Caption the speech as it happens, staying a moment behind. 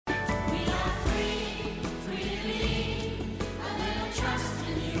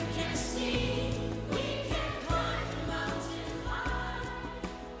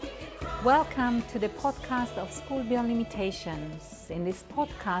Welcome to the podcast of School Beyond Limitations. In this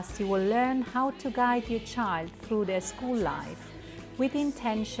podcast, you will learn how to guide your child through their school life with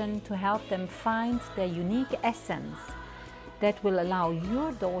intention to help them find their unique essence that will allow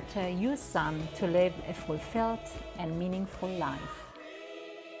your daughter, your son to live a fulfilled and meaningful life.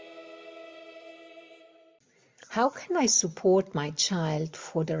 How can I support my child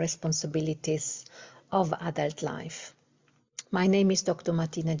for the responsibilities of adult life? My name is Dr.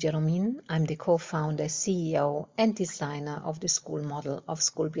 Martina Jeromin. I'm the co-founder, CEO, and designer of the school model of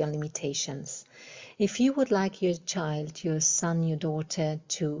School Beyond Limitations. If you would like your child, your son, your daughter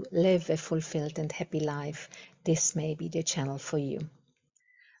to live a fulfilled and happy life, this may be the channel for you.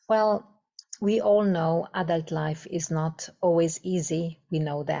 Well, we all know adult life is not always easy. We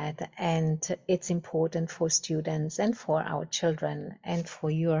know that, and it's important for students and for our children and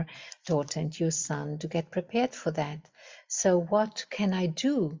for your daughter and your son to get prepared for that. So what can I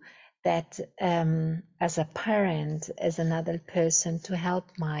do that as a parent, as another person, to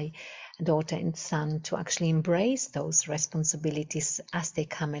help my daughter and son to actually embrace those responsibilities as they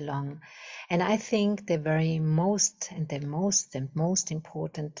come along? And I think the most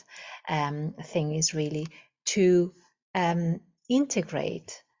important thing is really to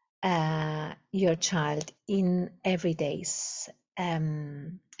integrate your child in everyday's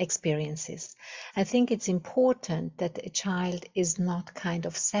experiences. I think it's important that a child is not kind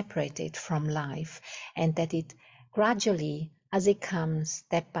of separated from life, and that it gradually, as it comes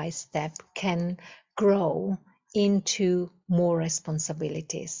step by step, can grow into more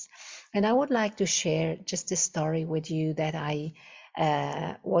responsibilities. And I would like to share just a story with you that I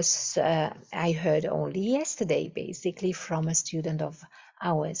heard only yesterday, basically, from a student of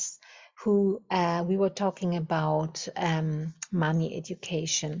ours who we were talking about money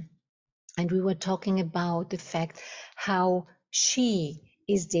education, and we were talking about the fact how she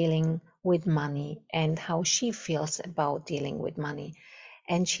is dealing with money and how she feels about dealing with money.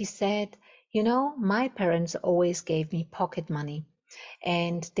 And she said, my parents always gave me pocket money,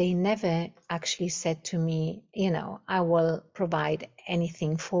 and they never actually said to me, I will provide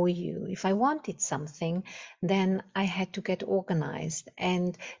anything for you. If I wanted something, then I had to get organized.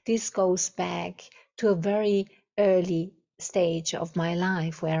 And this goes back to a very early stage of my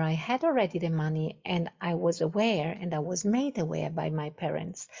life where I had already the money, and I was aware, and I was made aware by my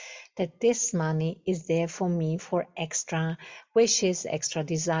parents, that this money is there for me for extra wishes, extra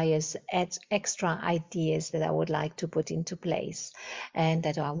desires, extra ideas that I would like to put into place and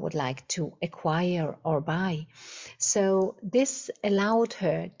that I would like to acquire or buy. So this allowed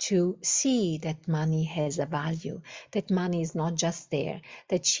her to see that money has a value, that money is not just there,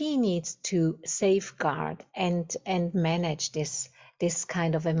 that she needs to safeguard and manage this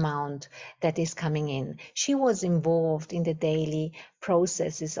kind of amount that is coming in. She was involved in the daily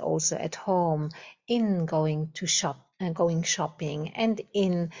processes also at home, in going to shop and going shopping, and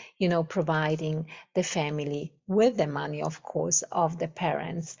in providing the family with the money, of course, of the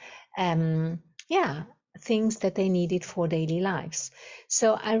parents, things that they needed for daily lives.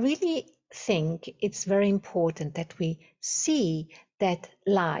 So I really think it's very important that we see that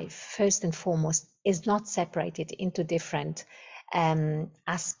life, first and foremost, is not separated into different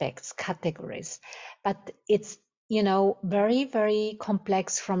aspects, categories, but it's very, very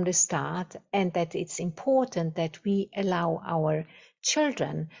complex from the start, and that it's important that we allow our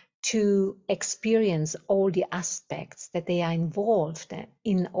children to experience all the aspects, that they are involved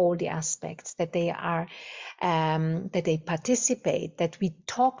in all the aspects, that they are that they participate, that we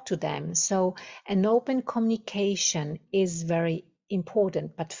talk to them. So an open communication is very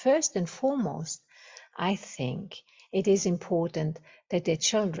important. But first and foremost, I think it is important that the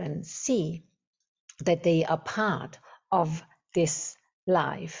children see that they are part of this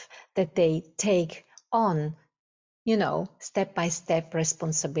life, that they take on step-by-step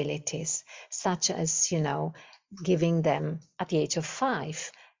responsibilities, such as giving them at the age of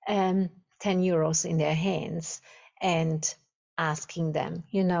 5 €10 in their hands and asking them,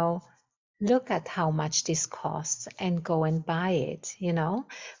 look at how much this costs and go and buy it,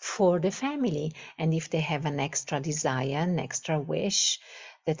 for the family. And if they have an extra desire, an extra wish,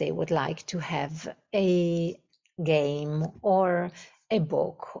 that they would like to have a game or a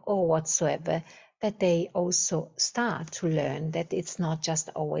book or whatsoever, that they also start to learn that it's not just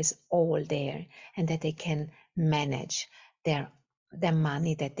always all there, and that they can manage their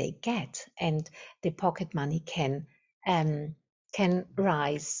money that they get, and the pocket money can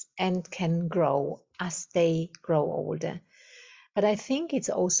rise and can grow as they grow older. But I think it's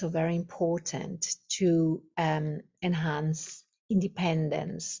also very important to enhance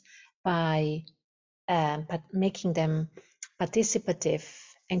independence by making them participative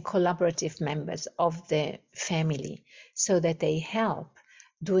and collaborative members of the family, so that they help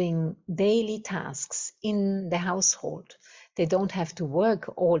doing daily tasks in the household. They don't have to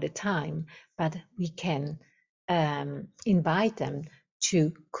work all the time, but we can invite them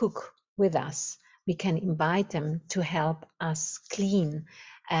to cook with us. We can invite them to help us clean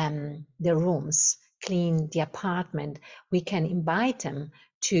the rooms, clean the apartment. We can invite them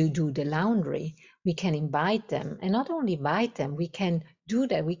to do the laundry. We can invite them, and not only invite them, we can do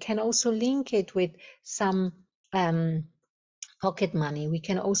that. We can also link it with some pocket money. We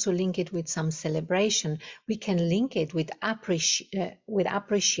can also link it with some celebration. We can link it with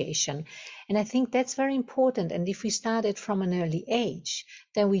appreciation. And I think that's very important. And if we start it from an early age,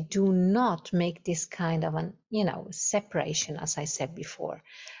 then we do not make this kind of an, separation, as I said before.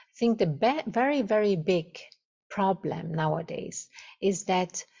 I think the very, very big problem nowadays is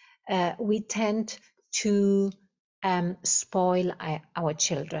that we tend to spoil our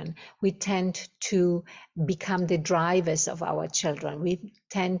children. We tend to become the drivers of our children. We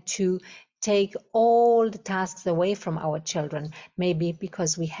tend to take all the tasks away from our children, maybe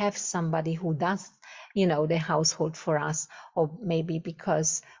because we have somebody who does, the household for us, or maybe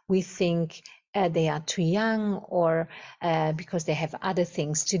because we think they are too young, or because they have other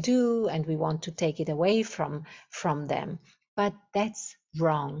things to do and we want to take it away from them. But that's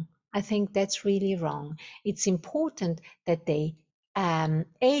wrong. I think that's really wrong. It's important that they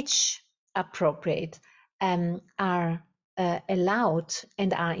age appropriate are allowed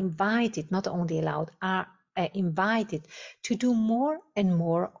and are invited, not only allowed, are invited to do more and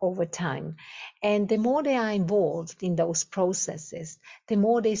more over time. And the more they are involved in those processes, the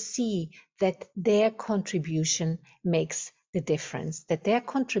more they see that their contribution makes the difference, that their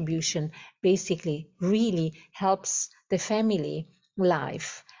contribution basically really helps the family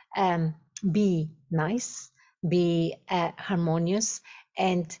life be nice, be harmonious,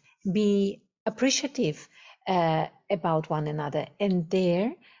 and be appreciative about one another. And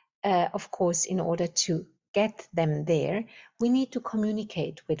there, of course, in order to get them there, we need to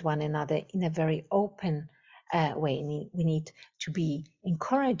communicate with one another in a very open way. We need to be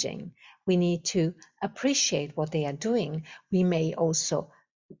encouraging. We need to appreciate what they are doing. We may also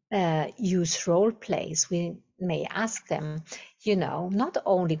use role plays. We may ask them, not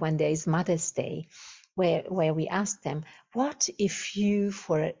only when there is Mother's Day, where we ask them, what if you,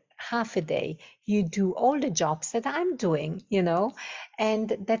 for half a day, you do all the jobs that I'm doing, and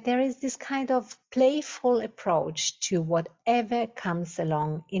that there is this kind of playful approach to whatever comes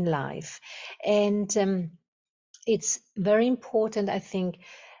along in life. And it's very important, I think,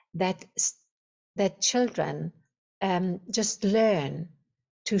 that children just learn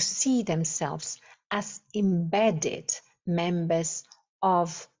to see themselves as embedded members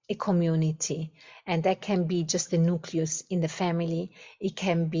of a community. And that can be just the nucleus in the family. It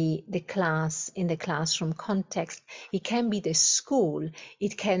can be the class in the classroom context. It can be the school.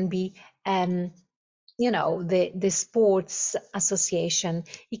 It can be the sports association.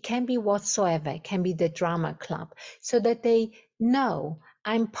 It can be whatsoever. It can be the drama club, so that they know,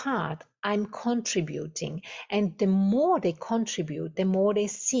 I'm contributing. And the more they contribute, the more they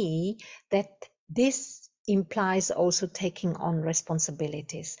see that this implies also taking on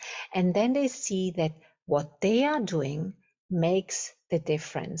responsibilities. And then they see that what they are doing makes the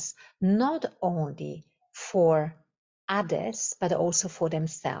difference, not only for others, but also for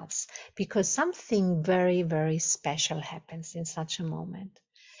themselves, because something very, very special happens in such a moment.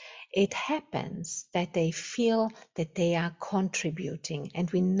 It happens that they feel that they are contributing.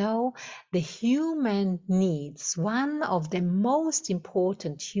 And we know the human needs, one of the most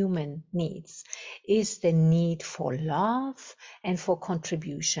important human needs, is the need for love and for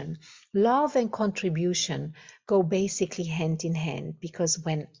contribution. Love and contribution go basically hand in hand, because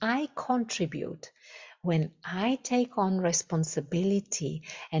when I contribute, when I take on responsibility,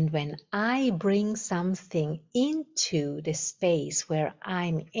 and when I bring something into the space where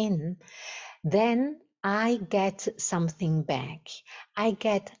I'm in, then I get something back. I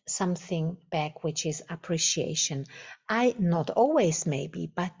get something back, which is appreciation. Not always maybe,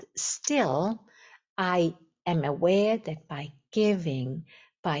 but still, I am aware that by giving,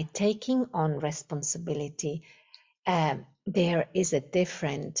 by taking on responsibility, there is a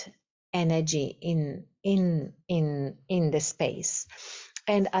different energy in the space,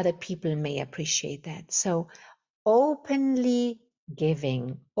 and other people may appreciate that. So openly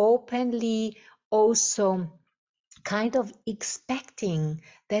giving, openly also kind of expecting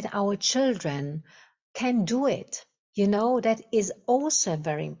that our children can do it, that is also a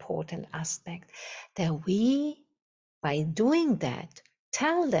very important aspect, that we, by doing that,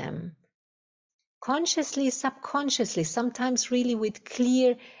 tell them consciously, subconsciously, sometimes really with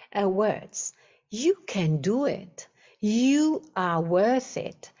clear words. You can do it. You are worth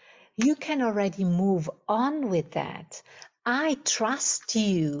it. You can already move on with that. I trust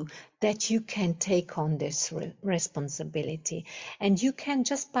you that you can take on this responsibility. And you can,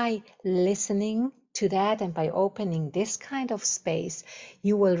 just by listening to that and by opening this kind of space,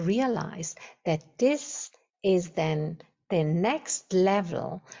 you will realize that this is then the next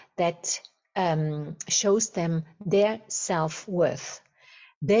level that shows them their self-worth.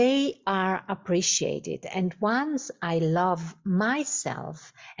 They are appreciated. And once I love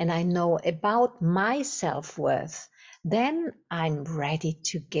myself and I know about my self-worth, then I'm ready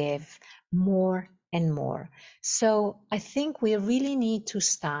to give more and more. So I think we really need to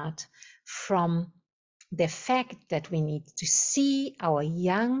start from the fact that we need to see our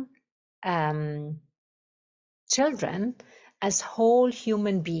young children as whole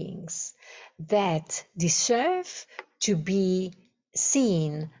human beings that deserve to be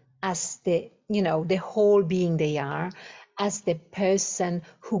seen as the whole being they are, as the person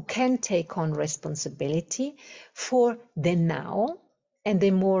who can take on responsibility for the now, and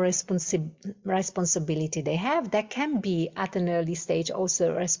the more responsibility they have, that can be at an early stage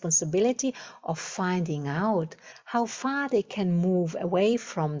also a responsibility of finding out how far they can move away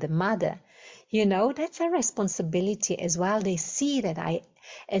from the mother. That's a responsibility as well. They see that I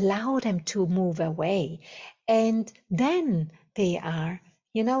allow them to move away, and then they are,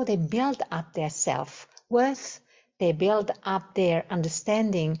 they build up their self-worth. They build up their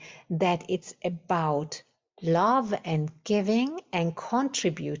understanding that it's about love and giving and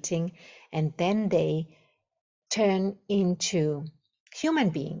contributing, and then they turn into human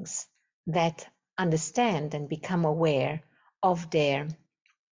beings that understand and become aware of their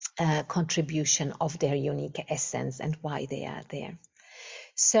contribution, of their unique essence and why they are there.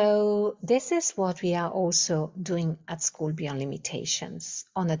 So this is what we are also doing at School Beyond Limitations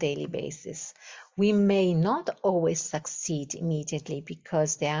on a daily basis. We may not always succeed immediately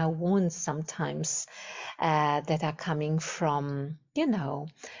because there are wounds sometimes that are coming from,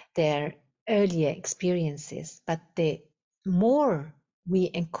 their earlier experiences. But the more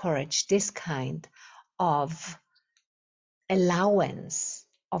we encourage this kind of allowance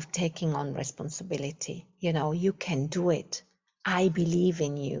of taking on responsibility, you can do it. I believe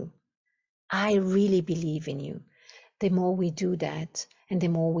in you. I really believe in you. The more we do that, and the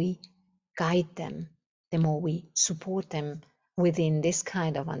more we guide them, the more we support them within this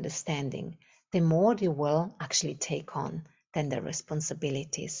kind of understanding, the more they will actually take on then the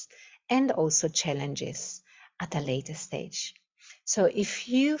responsibilities and also challenges at a later stage. So if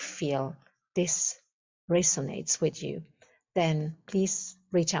you feel this resonates with you, then please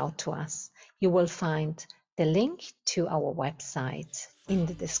reach out to us. You will find the link to our website in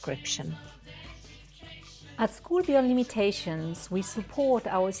the description. At School Beyond Limitations, we support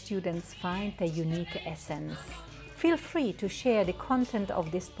our students find their unique essence. Feel free to share the content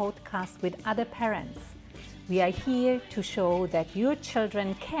of this podcast with other parents. We are here to show that your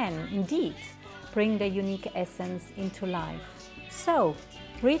children can indeed bring their unique essence into life. So,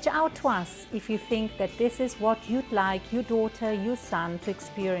 reach out to us if you think that this is what you'd like your daughter, your son to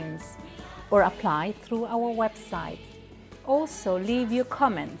experience, or apply through our website. Also, leave your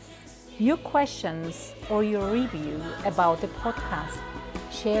comments, your questions, or your review about the podcast.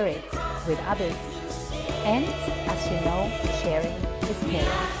 Share it with others. And as you know, sharing is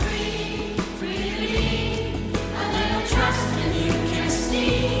caring.